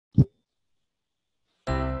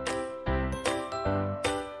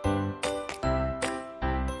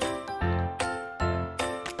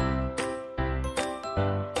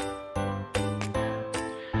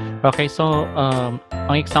Okay, so ang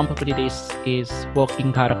example ko dito is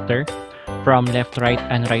walking character from left to right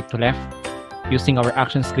and right to left using our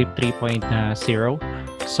action script 3.0.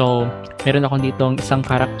 So, meron akong ditong isang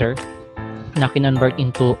character na kinonvert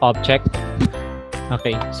into object.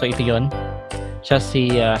 Okay, so ito yun. Siya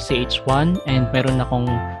si CH1 and meron akong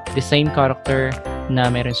the same character na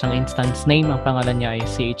meron siyang instance name. Ang pangalan niya ay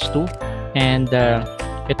CH2. And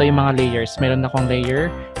ito yung mga layers. Meron akong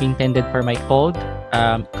layer intended for my code,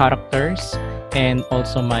 characters, and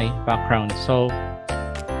also my background. So,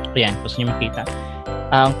 ayan, gusto nyo makita.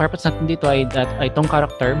 Ang purpose natin dito ay that itong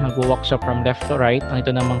character mag-walk siya from left to right. Ang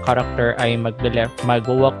ito namang character ay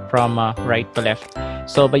mag-walk from right to left.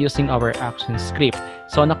 So, by using our action script.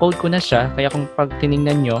 So, na-code ko na siya. Kaya kung pag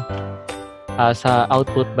tinignan nyo sa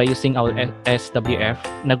output by using our SWF,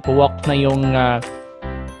 nag-walk na yung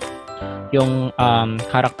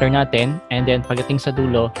character natin, and then pagdating sa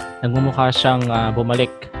dulo, nagmumukha siyang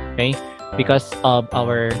bumalik, okay? Because of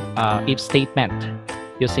our if statement,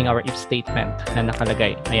 using our if statement na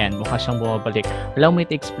nakalagay. Ayan, mukha siyang bumabalik. Allow me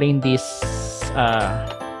to explain this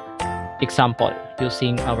example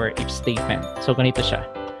using our if statement. So, ganito siya.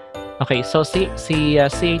 Okay, so si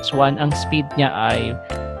CH1, ang speed niya ay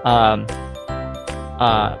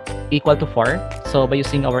equal to 4. So, by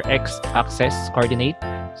using our x-axis coordinate,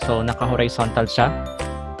 so, naka-horizontal siya.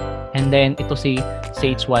 And then, ito si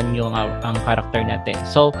CH1 yung ang character natin.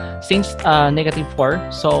 So, since negative 4,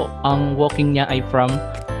 so, ang walking niya ay from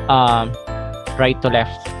right to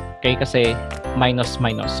left. Okay? Kasi, minus.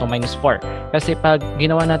 So, minus 4. Kasi pag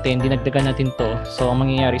ginawa natin, dinagdagan natin to. So, ang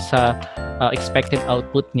mangyayari sa expected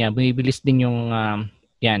output niya, bumibilis din yung,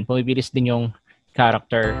 bumibilis din yung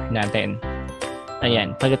character natin.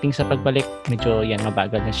 Ayan, pagdating sa pagbalik, medyo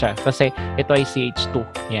mabagal na siya. Kasi ito ay CH2.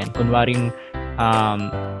 Yan, kunwaring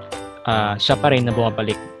siya pa rin na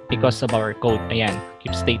bumabalik because of our code. Ayan,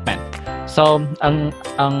 if statement. So, ang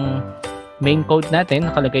main code natin,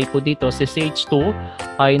 nakalagay po dito, si CH2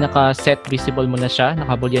 ay naka-set visible muna siya,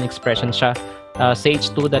 naka-boolean expression siya.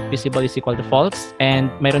 CH2.visible is equal to false.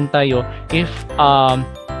 And meron tayo, if ang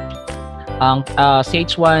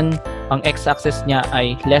CH1, ang x-axis niya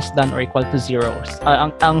ay less than or equal to 0.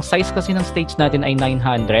 Ang size kasi ng stage natin ay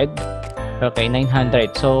 900. Okay,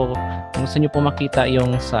 900. So, kung gusto nyo po makita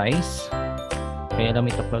yung size, okay, let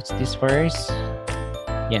me to close this first.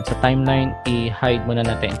 Yan, sa timeline, i-hide muna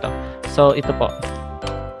natin ito. So, ito po.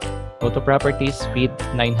 Go to properties, width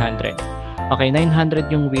 900. Okay,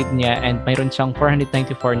 900 yung width niya and mayroon siyang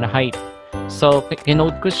 494 na height. So,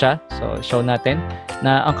 kinode ko siya. So, show natin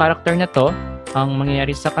na ang character na to, ang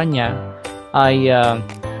mangyayari sa kanya ay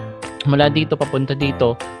mula dito papunta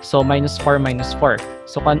dito. So, minus 4.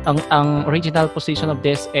 So, ang original position of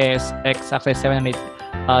this is x-axis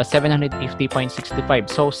 750.65.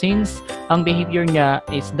 So, since ang behavior niya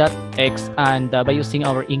is that x and by using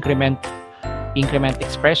our increment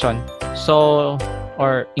expression, so,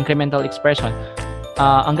 or incremental expression,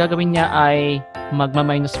 ang gagawin niya ay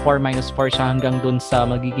magma-minus 4 siya hanggang dun sa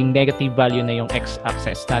magiging negative value na yung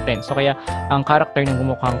x-axis natin. So, kaya ang character ng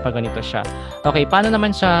gumukhang pa ganito siya. Okay, paano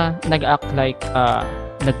naman siya nag-act like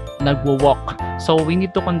nagwo-walk? So, we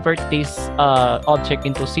need to convert this object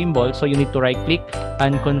into symbol. So, you need to right-click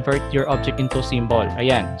and convert your object into symbol.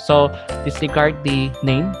 Ayan. So, disregard the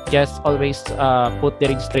name. Just always put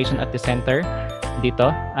the registration at the center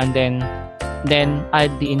dito. And then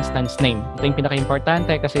add the instance name. Ito yung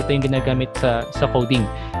pinaka-importante kasi ito yung ginagamit sa coding.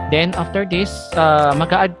 Then, after this,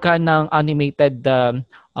 mag-add ka ng animated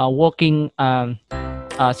walking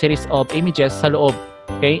series of images sa loob.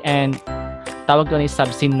 Okay? And tawag doon ay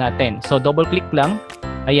subscene natin. So, double-click lang.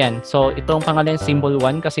 Ayan. So, itong pangalan symbol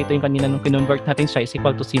 1 kasi ito yung kanina nung kinonvert natin siya is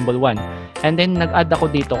equal to symbol 1. And then, nag-add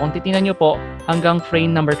ako dito. Kung titingnan nyo po, hanggang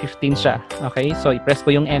frame number 15 siya. Okay? So, i-press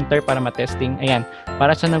ko yung enter para ma-testing. Ayan.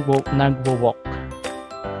 Para siya nagwo-walk.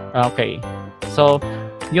 Okay. So,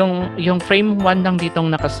 yung frame 1 lang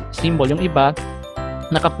ditong naka-symbol. Yung iba,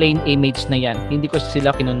 naka-plain image na yan. Hindi ko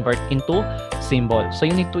sila kinonvert into symbol. So,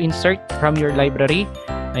 you need to insert from your library.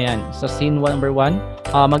 Ayan. So, scene number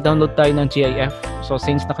 1. Mag-download tayo ng GIF. So,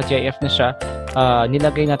 since naka-GIF na siya,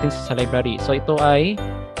 nilagay natin sa library. So, ito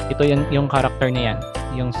yung character na yan.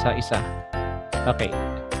 Yung sa isa. Okay.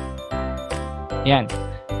 Yan.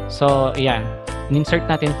 So, yan. In-insert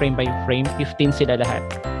natin frame by frame. 15 sila lahat.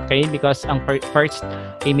 Okay? Because ang first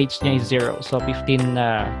image niya is 0. So, 15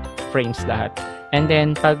 frames lahat. And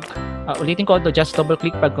then, pag ulitin ko ito, just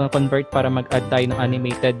double-click pag convert para mag-add tayo ng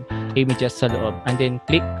animated images sa loob. And then,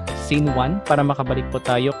 click scene 1 para makabalik po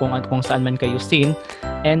tayo kung saan man kayo scene.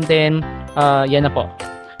 And then, yan na po.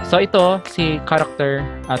 So, ito, si character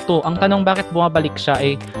 2. Ang tanong bakit bumabalik siya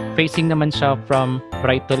ay facing naman siya from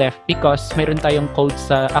right to left because mayroon tayong code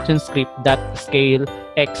sa ActionScript that scale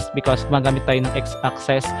x because gumagamit tayo ng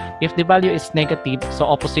x-axis. If the value is negative, so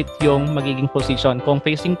opposite yung magiging position. Kung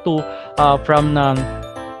facing to from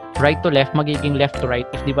right to left, magiging left to right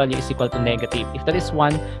if the value is equal to negative. If that is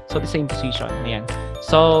 1, so the same position. Ayan.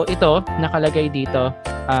 So, ito, nakalagay dito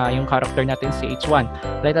yung character natin si H1.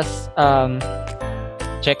 Let us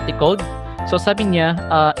check the code. So, sabi niya,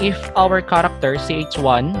 if our character si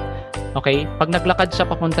H1, okay, pag naglakad siya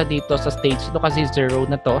papunta dito sa stage, ito kasi 0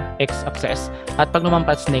 na to, x-axis, at pag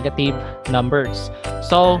lumampas, negative numbers.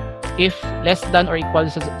 So, if less than or equal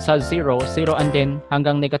sa 0 and then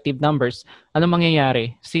hanggang negative numbers, ano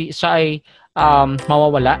mangyayari? Siya ay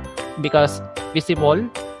mawawala because visible.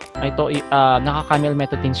 Ito, naka-camel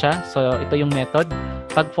method din siya. So, ito yung method.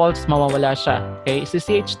 Pag false, mawawala siya. Okay? Si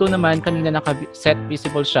CH2 naman, kanina naka-set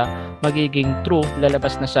visible siya, magiging true,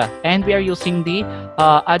 lalabas na siya. And we are using the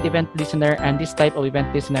add event listener, and this type of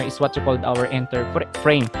event listener is what you called our enter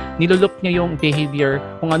frame. Nilulup niya yung behavior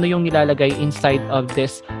kung ano yung nilalagay inside of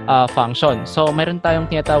this function. So, mayroon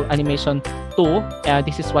tayong tinatawag animation 2.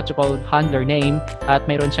 This is what you call handler name, at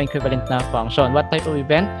mayroon siyang equivalent na function. What type of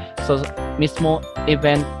event? So, mismo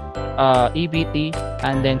event EBT,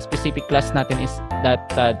 and then specific class natin is that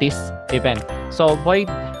this event. So void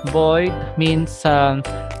means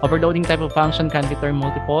overloading type of function can return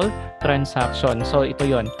multiple transaction. So ito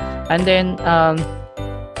yon. And then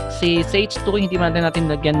si H2 hindi man natin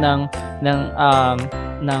lagyan ng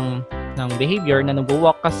behavior na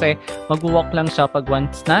nag-walk kasi mag-walk lang siya pag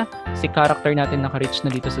once na si character natin naka-reach na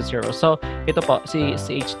dito sa 0. So ito po si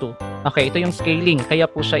H2. Okay, ito yung scaling. Kaya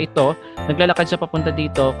po siya ito, naglalakad siya papunta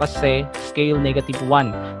dito kasi scale negative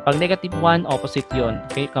 1. Pag negative 1, opposite yon.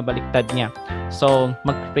 Okay, kabaliktad niya. So,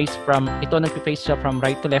 nag-face siya from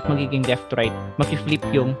right to left, magiging left to right. Mag-flip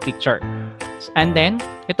yung picture. And then,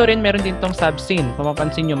 ito rin, meron din tong subscene. Kung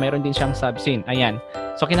mapansin nyo, meron din siyang subscene. Ayan.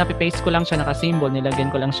 So, kinapi-paste ko lang siya, naka-symbol, nilagyan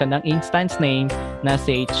ko lang siya ng instance name na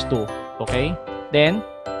CH2. Okay? Then,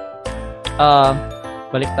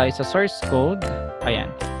 balik tayo sa source code. Ayan.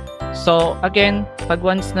 So, again, pag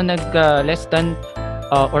once na less than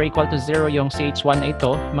or equal to 0 yung CH1 na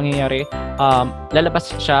ito, mangyayari,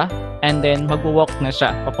 lalabas siya and then mag-walk na siya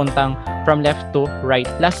papuntang from left to right.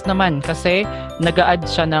 Last naman, kasi nag-a-add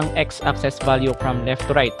siya ng x-axis value from left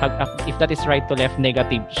to right. If that is right to left,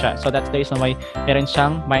 negative siya. So, that's the reason why meron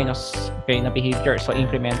siyang minus, okay, na behavior. So,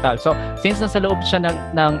 incremental. So, since nasa loob siya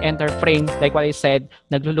ng enter frame, like what I said,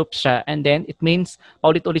 naglo-loop siya, and then it means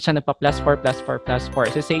paulit-ulit siya nagpa-plus 4, plus 4, plus 4.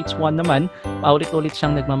 So, sa H1 naman, paulit-ulit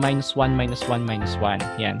siyang nagma-minus 1, minus 1, minus 1.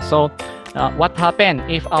 Yan. So, what happened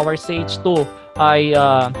if our CH2 ay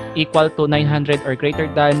equal to 900 or greater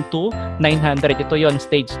than to 900? Ito yon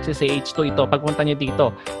stage si CH2 ito. Pagpunta niyo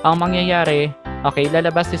dito, ang mangyayari, okay,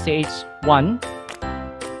 lalabas si CH1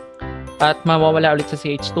 at mawawala ulit sa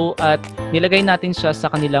CH2 at nilagay natin siya sa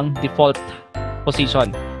kanilang default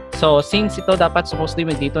position. So, since ito dapat supposedly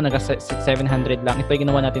dito nag-700 lang, ito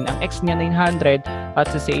ginawa natin ang X niya 900 at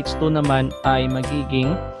si CH2 naman ay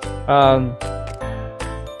magiging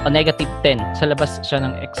negative 10. Sa labas siya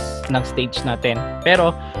ng X ng stage natin. Pero,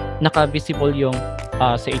 naka-visible yung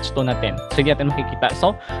CH2 natin. So, hindi natin makikita.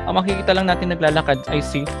 So, ang makikita lang natin naglalakad ay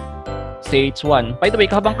si CH1. By the way,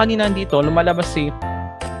 habang kanina dito, lumalabas si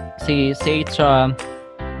CH2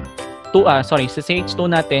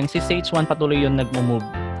 natin, si CH1 patuloy yung nagmo-move.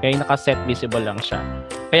 Kaya naka-set visible lang siya.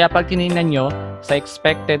 Kaya pag tinignan nyo, sa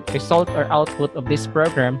expected result or output of this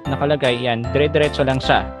program, nakalagay yan, dire-diretso lang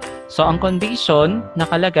siya. So, ang condition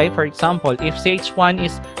nakalagay, for example, if CH1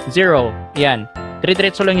 is 0, yan,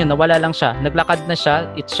 dire-diretso lang yun, nawala lang siya, naglakad na siya,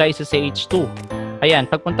 siya is CH2. Ayan,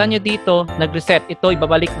 pagpunta nyo dito, nag-reset, ito,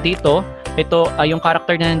 ibabalik dito, ito, yung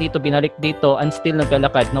character na nandito, binalik dito, and still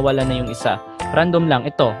naglalakad, nawala na yung isa. Random lang,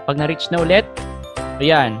 ito, pag na-reach na ulit,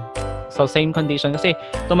 ayan, so same condition, kasi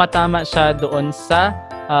tumatama siya doon sa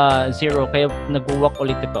 0, kaya nag-walk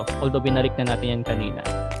ulit ito, although binalik na natin yan kanina.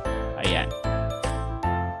 Ayan.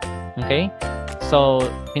 Okay? So,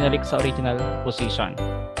 pinalik sa original position.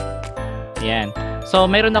 Ayan. So,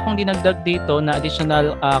 mayroon akong dinagdag dito na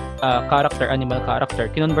additional character, animal character.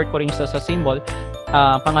 Kinonvert ko rin sa symbol.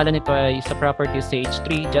 Pangalan nito ay sa property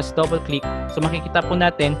CH3. Just double click. So, makikita po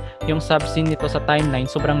natin yung subscene nito sa timeline.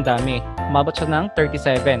 Sobrang dami. Umabot siya ng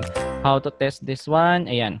 37. How to test this one?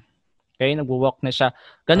 Ayan. Okay, nag-walk na siya.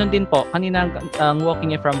 Ganon din po. Kanina ang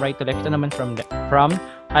walking niya from right to left. Ito naman from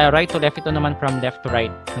right to left. Ito naman from left to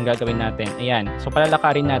right. Ang gagawin natin. Ayan. So,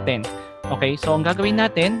 palalakarin natin. Okay, so ang gagawin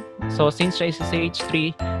natin, so since siya is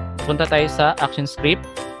CH3, punta tayo sa ActionScript.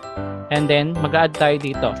 And then, mag-add tayo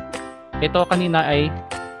dito. Ito kanina ay,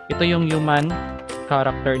 ito yung human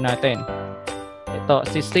character natin. Ito,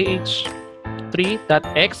 si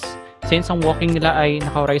ch3.x, since ang walking nila ay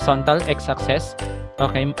naka-horizontal, x-axis,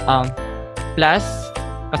 okay, plus,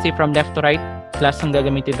 kasi from left to right, plus ang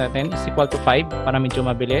gagamitin natin is equal to 5 para medyo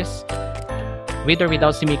mabilis. With or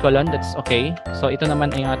without semicolon, that's okay. So, ito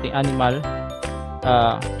naman ay ating animal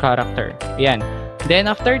character. Ayan. Then,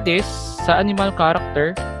 after this, sa animal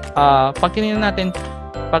character, pag tinignan natin,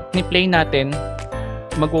 pag ni-play natin,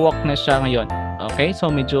 mag-walk na siya ngayon. Okay? So,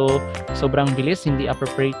 medyo sobrang bilis, hindi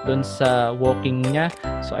appropriate dun sa walking niya.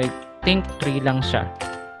 So, I think 3 lang siya.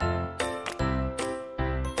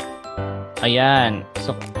 Ayan.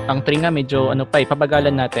 So, ang 3 nga medyo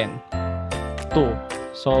ipabagalan natin. 2.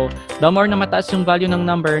 So, the more na mataas yung value ng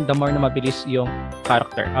number, the more na mabilis yung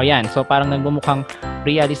character. Ayan. So, parang nagbumukhang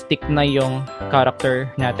realistic na yung character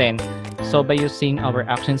natin. So, by using our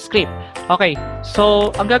action script. Okay.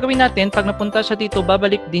 So, ang gagawin natin, pag napunta siya dito,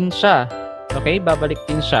 babalik din siya. Okay? Babalik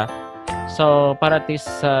din siya. So, para at least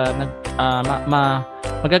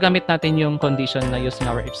magagamit natin yung condition na using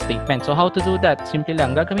our if statement. So, how to do that? Simple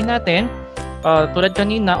lang. Gagawin natin, tulad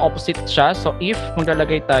kanina, opposite siya. So, if,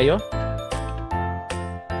 maglalagay tayo.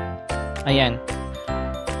 Ayan.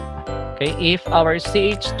 Okay, if our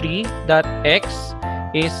ch3.x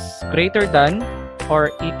is greater than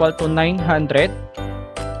or equal to 900,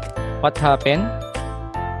 what happened?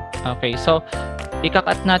 Okay, so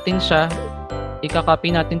ikakat natin siya,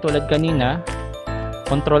 ikakopy natin tulad kanina,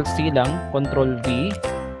 Control C lang, Control V.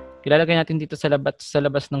 Ilalagay natin dito sa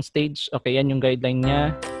labas ng stage. Okay, yan yung guideline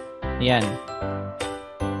niya. Ayan.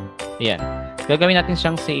 Ayan. Gagawin natin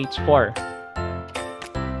siyang ch4.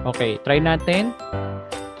 Okay, try natin.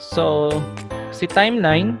 So, si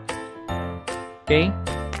timeline. Okay.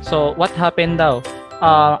 So, what happened daw?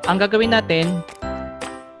 Ang gagawin natin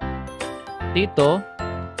dito,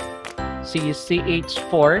 si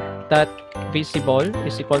ch4.visible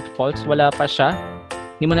is equal to false. Wala pa siya.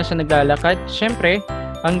 Hindi mo na siya naglalakad. Siyempre,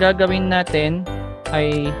 ang gagawin natin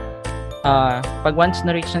ay pag once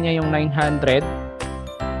na-reach na niya yung 900,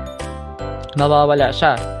 mawawala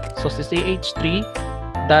siya. So, si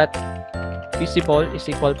ch3.visible is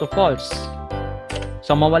equal to false.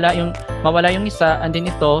 So, mawala yung isa, and then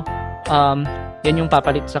ito, yan yung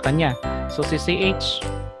papalit sa kanya. So, si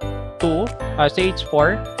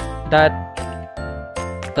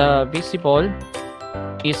ch4.visible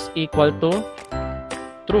is equal to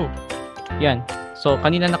true. Yan. So,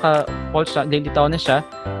 kanina naka-false siya, lilitaw na siya.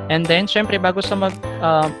 And then, syempre, bago sa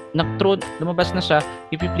nag-true, lumabas na siya,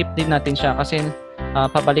 i-flip din natin siya kasi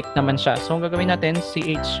pabalik naman siya. So, ang gagawin natin,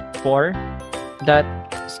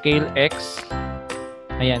 ch4.scale x.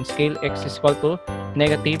 Ayan, scale x is equal to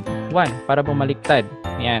 -1 para bumaliktad.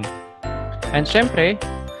 Ayan. And syempre,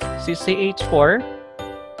 si ch4,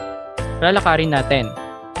 lalakarin natin.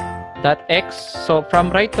 .x, so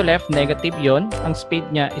from right to left, negative yon. Ang speed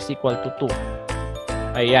niya is equal to 2.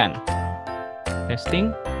 Ayan.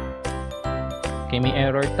 Testing. Okay, may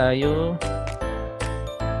error tayo.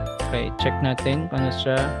 Okay, check natin kung ano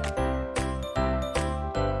siya.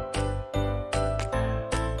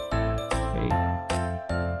 Okay.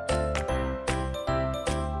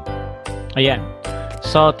 Ayan.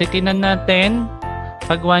 So, titinan natin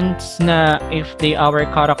pag once na if our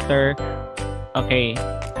character, okay,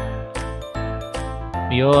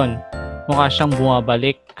 yun, mukha siyang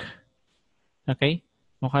bumabalik. Okay?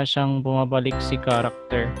 Mukha siyang bumabalik si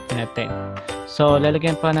character natin. So,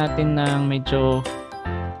 lalagyan pa natin ng medyo,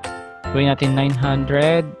 gawin natin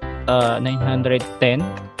 900, 910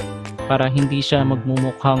 para hindi siya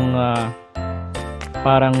magmumukhang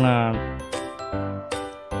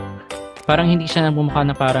parang hindi siya nagmumukha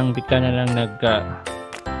na parang bigla na lang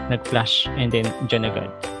nag-flash and then dyan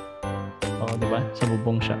agad. O, diba? Sa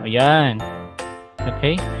bubong siya. Ayan.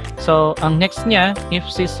 Okay? So, ang next niya, if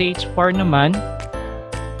si ch4 naman,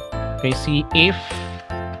 okay, si if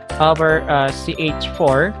our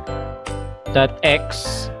ch4.x,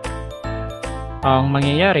 ang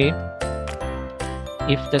mangyayari,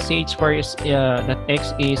 if the ch4 is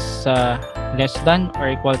 .x is less than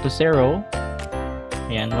or equal to 0,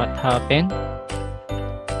 ayan, what happened?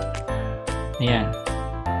 Ayan.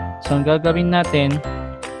 So, ang gagawin natin,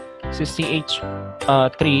 si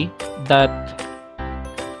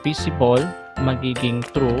ch3.visible magiging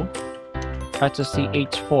true at sa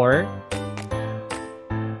ch4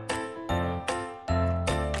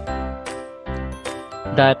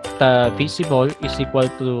 visible is equal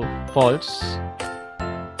to false.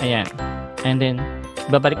 Ayan. And then,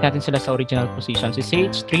 babalik natin sila sa original position. Si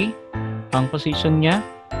ch3, ang position niya,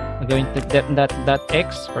 gawin that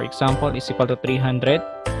x, for example, is equal to 300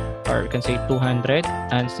 or you can say 200,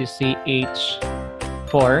 and si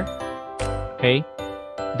ch4, okay,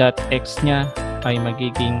 that x niya ay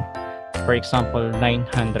magiging, for example,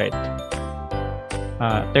 930.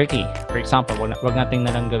 For example, wag natin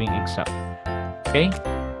na lang gawing exact. Okay?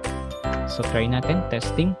 So, try natin.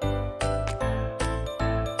 Testing.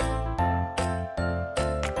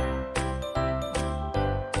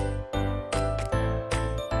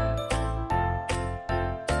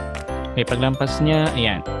 Okay, paglampas niya,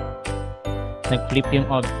 ayan. Nag-flip yung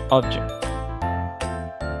object.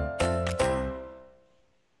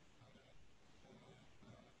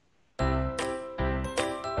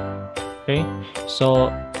 Okay?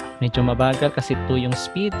 So, medyo mabagal kasi 2 yung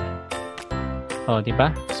speed. O, di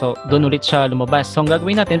ba? So, doon ulit siya lumabas. So, ang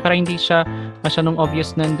gagawin natin para hindi siya masyadong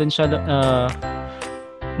obvious na doon siya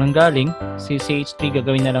nanggaling, si CH3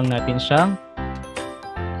 gagawin na lang natin siyang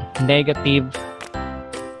negative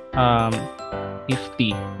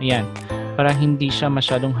 50. Ayan. Para hindi siya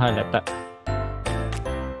masyadong halata.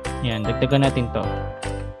 Ayan. Dagdagan natin to.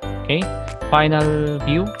 Okay? Final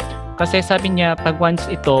view. Kasi sabi niya, pag once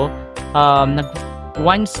ito,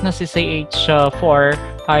 once na si CH4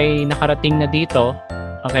 ay nakarating na dito,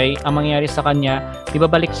 okay, ang mangyayari sa kanya,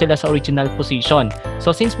 ibabalik sila sa original position.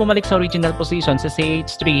 So, since bumalik sa original position, sa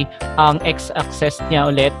CH3, ang x-axis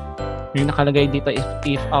niya ulit, yung nakalagay dito,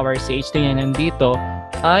 if our CH3 niya nandito,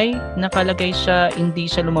 ay nakalagay siya, hindi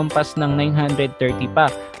siya lumampas ng 930 pa.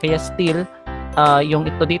 Kaya still, yung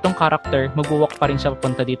ito ditong character, mag-walk pa rin siya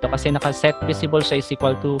papunta dito kasi naka-set visible siya is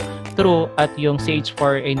equal to true at yung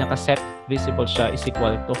CH4 ay naka-set visible siya is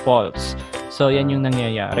equal to false. So, yan yung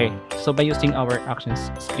nangyayari. So, by using our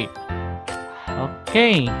actions script.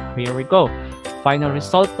 Okay, here we go. Final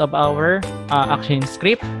result of our action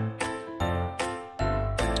script.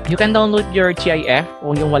 You can download your GIF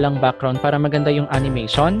o yung walang background para maganda yung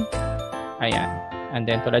animation. Ayan. And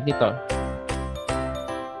then, tulad nito.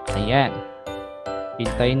 Ayan.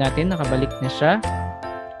 Hintayin natin, nakabalik na siya.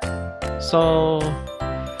 So,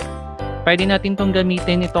 pwede natin itong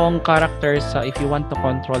gamitin itong characters if you want to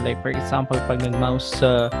control. Like, for example, pag nag-mouse,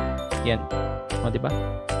 yan. O, diba?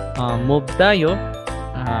 Move tayo.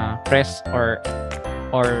 Press or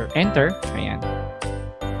enter. Ayan.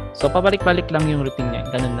 So, pabalik-balik lang yung routine niya.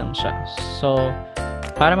 Ganun lang siya. So,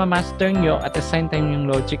 para ma-master nyo, at the same time yung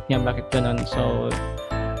logic niya, bakit ganun? So,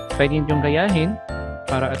 pwede nyo gayahin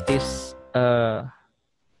para at least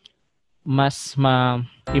mas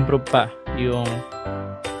ma-improve pa yung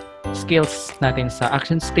skills natin sa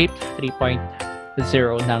ActionScript 3.0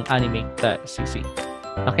 ng Animate.cc.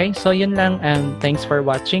 Okay, so yun lang and thanks for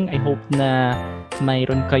watching. I hope na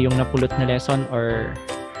mayroon kayong napulot na lesson or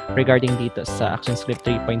regarding dito sa ActionScript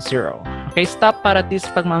 3.0. Okay, stop para at least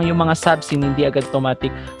pag yung mga subscene hindi agad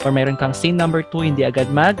automatic or mayroon kang scene number 2 hindi agad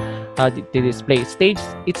display stage.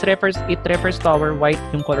 It refers to our white,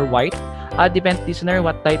 yung color white. Add event listener,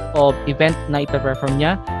 what type of event na ipa-perform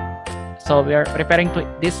niya. So we are referring to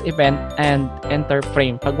this event and enter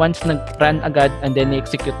frame. Pag once nag-run agad and then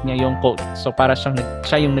i-execute niya yung code. So para siya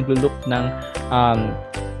yung naglo-loop ng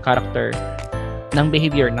character, ng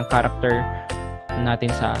behavior ng character natin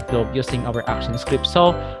sa globe using our action script.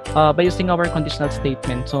 So by using our conditional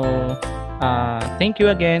statement. So thank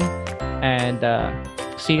you again and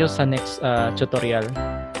see you sa next tutorial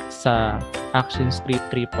sa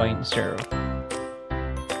ActionScript 3.0.